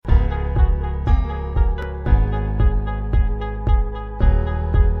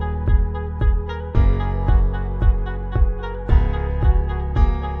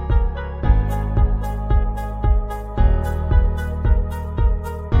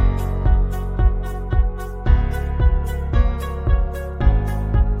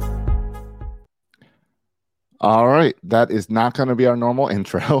All right, that is not going to be our normal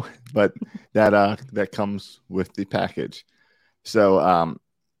intro, but that comes with the package. So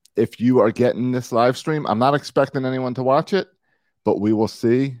if you are getting this live stream, I'm not expecting anyone to watch it, but we will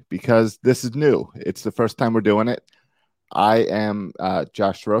see because this is new. It's the first time we're doing it. I am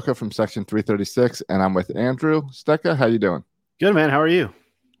Josh Soroka from Section 336, and I'm with Andrew Stecca. How you doing? Good, man. How are you?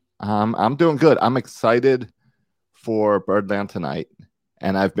 I'm doing good. I'm excited for Birdland tonight,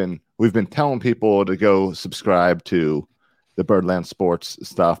 and we've been telling people to go subscribe to the Birdland sports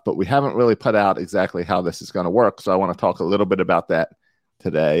stuff, but we haven't really put out exactly how this is going to work. So I want to talk a little bit about that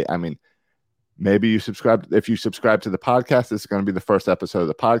today. I mean, maybe if you subscribe to the podcast, this is going to be the first episode of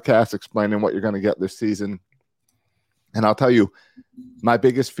the podcast explaining what you're going to get this season. And I'll tell you, my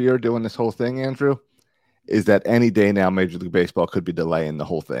biggest fear doing this whole thing, Andrew, is that any day now Major League Baseball could be delaying the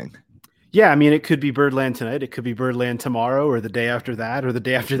whole thing. Yeah, I mean, it could be Birdland tonight. It could be Birdland tomorrow or the day after that or the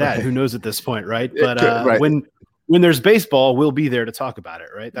day after that. Right. Who knows at this point, right? But right. When there's baseball, we'll be there to talk about it,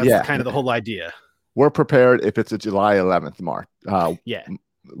 right? That's kind of the whole idea. We're prepared if it's a July 11th mark.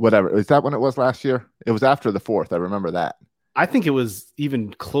 Whatever. Is that when it was last year? It was after the 4th. I remember that. I think it was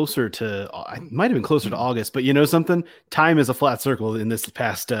even closer to – it might have been closer to August. But you know something? Time is a flat circle in this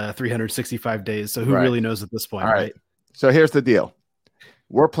past 365 days. So who really knows at this point, right? So here's the deal.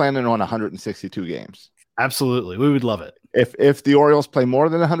 We're planning on 162 games. Absolutely. We would love it. If the Orioles play more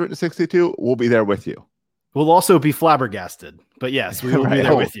than 162, we'll be there with you. We'll also be flabbergasted. But yes, we will be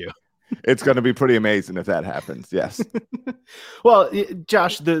there with you. It's going to be pretty amazing if that happens. Yes. Well,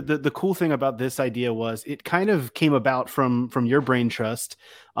 Josh, the cool thing about this idea was it kind of came about from your brain trust.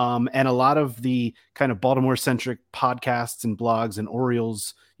 And a lot of the kind of Baltimore centric podcasts and blogs and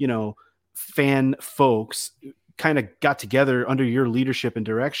Orioles, fan folks kind of got together under your leadership and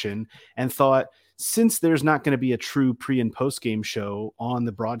direction and thought, since there's not going to be a true pre and post game show on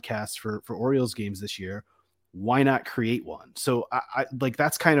the broadcast for Orioles games this year, why not create one? So I like,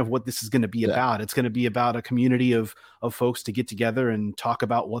 that's kind of what this is going to be about. It's going to be about a community of folks to get together and talk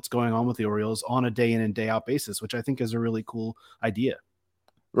about what's going on with the Orioles on a day in and day out basis, which I think is a really cool idea.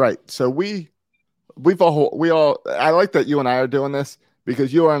 Right. So we all, I like that you and I are doing this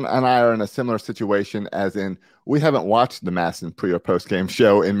because you and I are in a similar situation as in we haven't watched the Masson pre or post game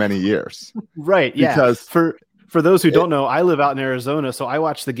show in many years. Right. Yeah. Because for those who don't know, I live out in Arizona, so I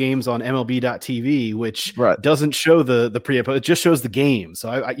watch the games on MLB.TV, which doesn't show the pre and post. It just shows the game. So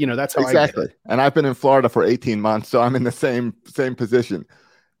I that's how exactly. And I've been in Florida for 18 months, so I'm in the same position.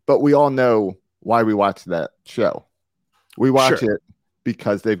 But we all know why we watch that show. We watch it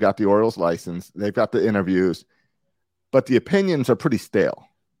because they've got the Orioles license, they've got the interviews, but the opinions are pretty stale,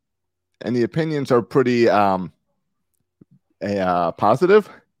 and the opinions are pretty positive.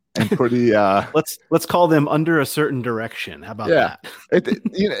 And pretty let's call them under a certain direction. How about that?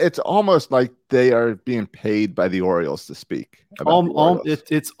 It's almost like they are being paid by the Orioles to speak about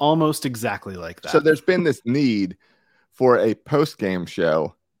it's almost exactly like that. So there's been this need for a post-game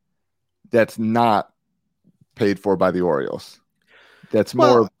show that's not paid for by the Orioles. That's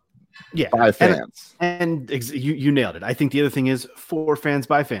more by fans. And you nailed it. I think the other thing is for fans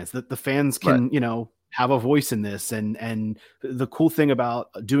by fans, that the fans can, have a voice in this. And the cool thing about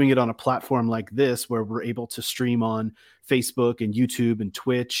doing it on a platform like this, where we're able to stream on Facebook and YouTube and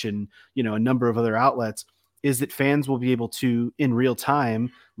Twitch and, a number of other outlets, is that fans will be able to, in real time,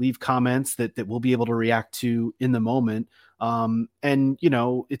 leave comments that we'll be able to react to in the moment. And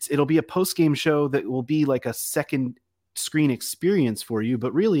it'll be a post-game show that will be like a second screen experience for you,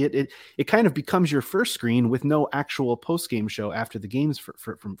 but really it kind of becomes your first screen with no actual post-game show after the games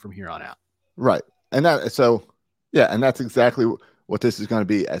from here on out. Right. And that's exactly what this is going to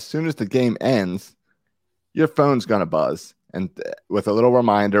be. As soon as the game ends, your phone's going to buzz. And with a little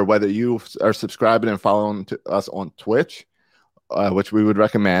reminder, whether you are subscribing and following us on Twitch, which we would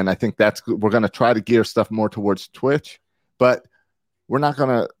recommend, I think we're going to try to gear stuff more towards Twitch, but we're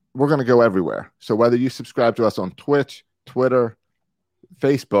going to go everywhere. So whether you subscribe to us on Twitch, Twitter,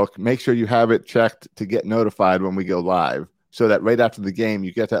 Facebook, make sure you have it checked to get notified when we go live, so that right after the game,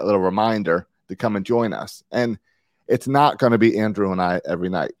 you get that little reminder to come and join us. And it's not going to be Andrew and I every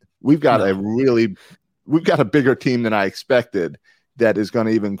night. We've got a bigger team than I expected that is going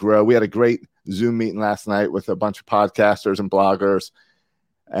to even grow. We had a great Zoom meeting last night with a bunch of podcasters and bloggers.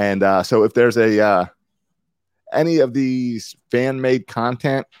 And so if there's any of these fan-made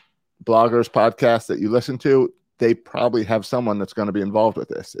content bloggers, podcasts that you listen to, they probably have someone that's going to be involved with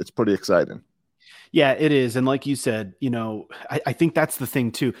this. It's pretty exciting. Yeah, it is. And like you said, I think that's the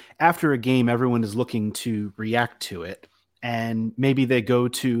thing too. After a game, everyone is looking to react to it. and maybe they go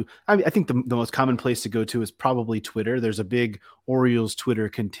to, I think the most common place to go to is probably Twitter. There's a big Orioles Twitter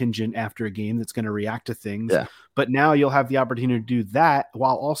contingent after a game that's going to react to things. Yeah. But now you'll have the opportunity to do that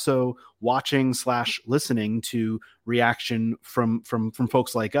while also watching / listening to reaction from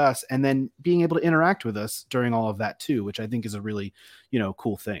folks like us, and then being able to interact with us during all of that too, which I think is a really,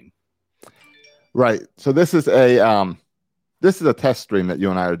 cool thing. Right. So this is a test stream that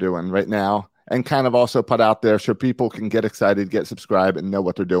you and I are doing right now, and kind of also put out there so people can get excited, get subscribed, and know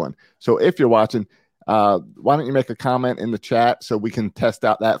what they're doing. So if you're watching, why don't you make a comment in the chat so we can test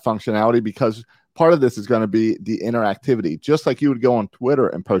out that functionality, because part of this is going to be the interactivity. Just like you would go on Twitter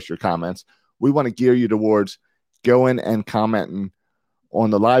and post your comments, we want to gear you towards going and commenting on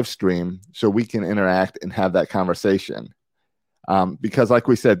the live stream so we can interact and have that conversation. Because like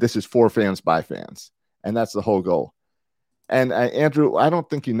we said, this is for fans by fans, and that's the whole goal. And Andrew, I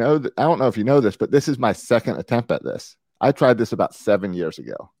don't know if you know this, but this is my second attempt at this. I tried this about 7 years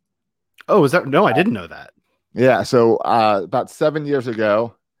ago. Oh, is that? No, I didn't know that. Yeah. So about 7 years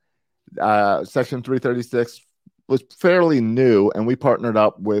ago, Section 336 was fairly new, and we partnered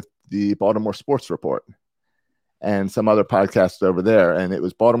up with the Baltimore Sports Report and some other podcasts over there. And it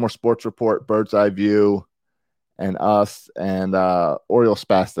was Baltimore Sports Report, Bird's Eye View, and us, and Oriole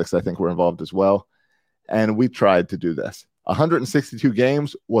Spastics, I think, were involved as well. And we tried to do this. 162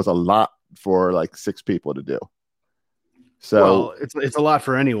 games was a lot for like 6 people to do. So well, it's a lot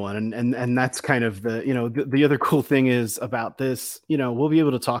for anyone, and that's kind of the other cool thing is about this. We'll be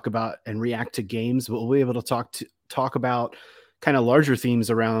able to talk about and react to games, but we'll be able to talk about kind of larger themes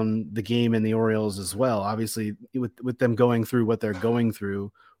around the game and the Orioles as well. Obviously, with them going through what they're going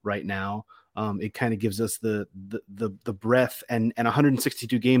through right now, it kind of gives us the breadth, and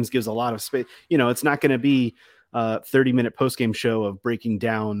 162 games gives a lot of space. It's not going to be 30-minute post-game show of breaking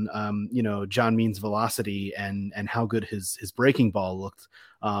down, John Means velocity and how good his breaking ball looked.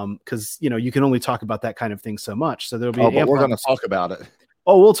 Cause you can only talk about that kind of thing so much. So there'll be, but we're going to talk about it.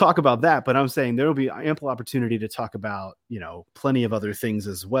 Oh, we'll talk about that, but I'm saying there'll be ample opportunity to talk about, plenty of other things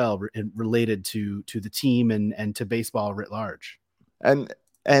as well related to the team and to baseball writ large. And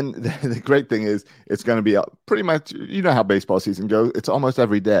the great thing is it's going to be pretty much, how baseball season goes. It's almost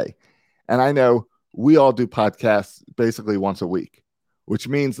every day. And I know we all do podcasts basically once a week, which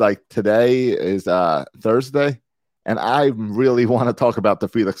means like today is Thursday, and I really want to talk about the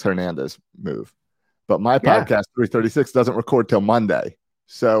Felix Hernandez move. But my podcast, 336, doesn't record till Monday.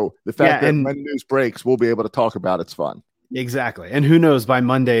 So the fact that when news breaks, we'll be able to talk about it's fun. Exactly. And who knows, by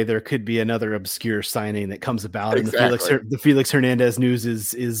Monday, there could be another obscure signing that comes about. Exactly. And the Felix Hernandez news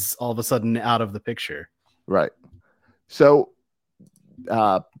is all of a sudden out of the picture. Right. So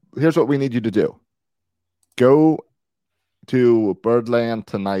here's what we need you to do. Go to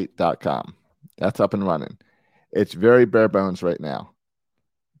birdlandtonight.com. That's up and running. It's very bare bones right now,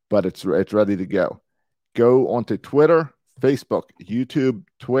 but it's ready to go. Go onto Twitter, Facebook, YouTube,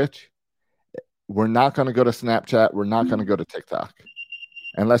 Twitch. We're not going to go to Snapchat. We're not going to go to TikTok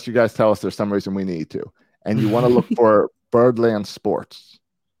unless you guys tell us there's some reason we need to. And you want to look for Birdland Sports.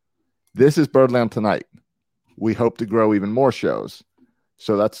 This is Birdland Tonight. We hope to grow even more shows.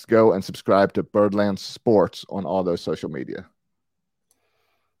 So let's go and subscribe to Birdland Sports on all those social media.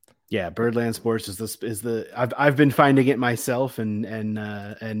 Yeah, Birdland Sports I've been finding it myself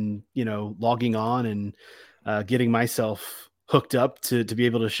and logging on and getting myself hooked up to be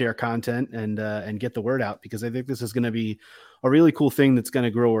able to share content and get the word out, because I think this is going to be a really cool thing that's going to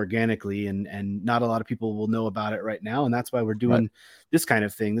grow organically, and not a lot of people will know about it right now. And that's why we're doing this kind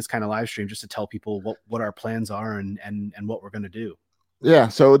of thing, this kind of live stream, just to tell people what our plans are and what we're going to do. Yeah,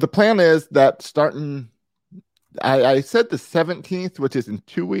 so the plan is that starting, I said the 17th, which is in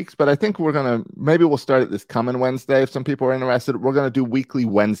 2 weeks, but I think maybe we'll start it this coming Wednesday if some people are interested. We're going to do weekly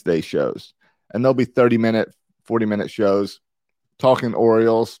Wednesday shows, and they'll be 30-minute, 40-minute shows talking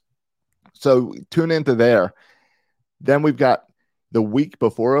Orioles. So tune into there. Then we've got the week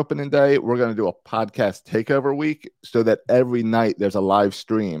before opening day, we're going to do a podcast takeover week so that every night there's a live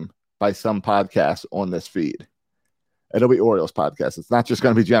stream by some podcast on this feed. It'll be Orioles podcast. It's not just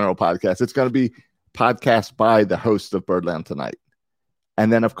going to be general podcast. It's going to be podcast by the host of Birdland Tonight. And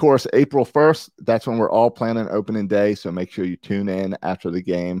then, of course, April 1st, that's when we're all planning opening day. So make sure you tune in after the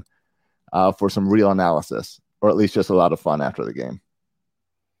game for some real analysis, or at least just a lot of fun after the game.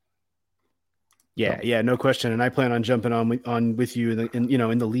 Yeah, no question. And I plan on jumping on with you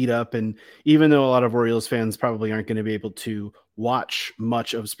in the lead up. And even though a lot of Orioles fans probably aren't going to be able to watch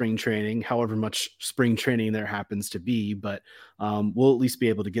much of spring training, however much spring training there happens to be, but we'll at least be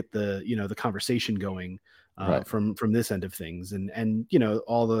able to get the conversation going Right. from this end of things, and you know,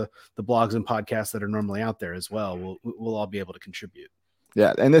 all the blogs and podcasts that are normally out there as well. We'll all be able to contribute.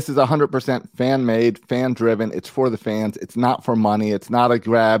 Yeah, and this is 100% fan made, fan driven. It's for the fans. It's not for money. It's not a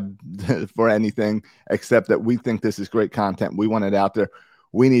grab for anything except that we think this is great content. We want it out there.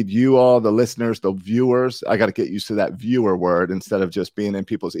 We need you all, the listeners, the viewers. I got to get used to that viewer word instead of just being in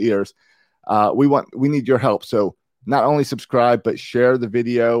people's ears. We need your help. So not only subscribe, but share the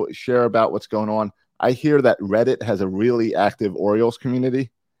video, share about what's going on. I hear that Reddit has a really active Orioles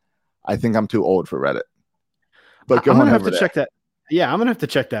community. I think I'm too old for Reddit. But I'm gonna have to check that. Yeah, I'm gonna have to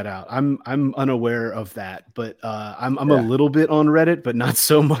check that out. I'm unaware of that, but I'm a little bit on Reddit, but not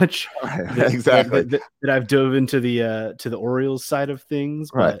so much. Exactly. That I've dove into the Orioles side of things.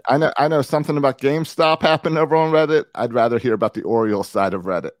 Right. But I know something about GameStop happened over on Reddit. I'd rather hear about the Orioles side of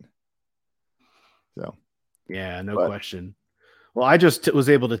Reddit. So. Yeah, no question. Well, I just was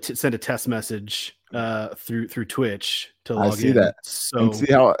able to send a test message through Twitch to log in. I see that. So and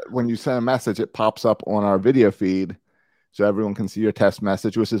see how when you send a message, it pops up on our video feed. So everyone can see your test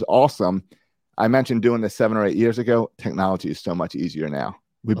message, which is awesome. I mentioned doing this 7 or 8 years ago. Technology is so much easier now.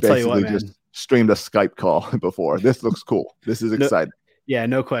 We basically just streamed a Skype call before. This looks cool. This is exciting. Yeah,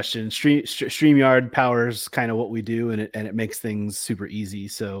 no question. StreamYard powers kind of what we do, and it makes things super easy.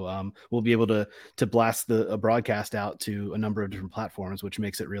 So we'll be able to blast a broadcast out to a number of different platforms, which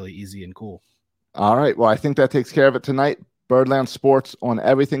makes it really easy and cool. All right. Well, I think that takes care of it tonight. Birdland Sports on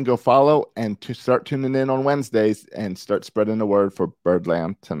everything. Go follow and to start tuning in on Wednesdays and start spreading the word for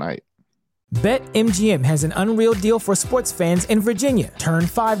Birdland tonight. BetMGM has an unreal deal for sports fans in Virginia. Turn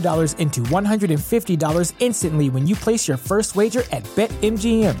 $5 into $150 instantly when you place your first wager at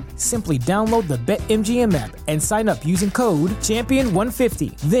BetMGM. Simply download the BetMGM app and sign up using code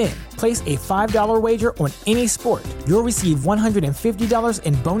Champion150. Then, place a $5 wager on any sport. You'll receive $150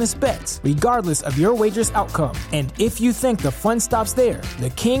 in bonus bets, regardless of your wager's outcome. And if you think the fun stops there,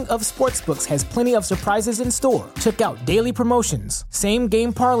 the king of sportsbooks has plenty of surprises in store. Check out daily promotions,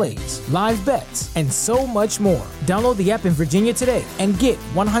 same-game parlays, live bets, and so much more. Download the app in Virginia today and get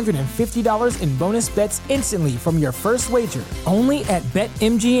 $150 in bonus bets instantly from your first wager. Only at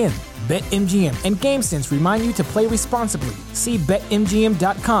BetMGM. BetMGM and GameSense remind you to play responsibly. See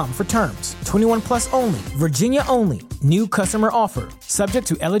BetMGM.com for terms. 21 plus only. Virginia only. New customer offer. Subject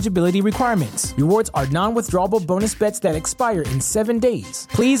to eligibility requirements. Rewards are non-withdrawable bonus bets that expire in 7 days.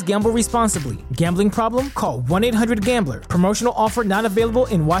 Please gamble responsibly. Gambling problem? Call 1-800-GAMBLER. Promotional offer not available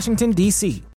in Washington, D.C.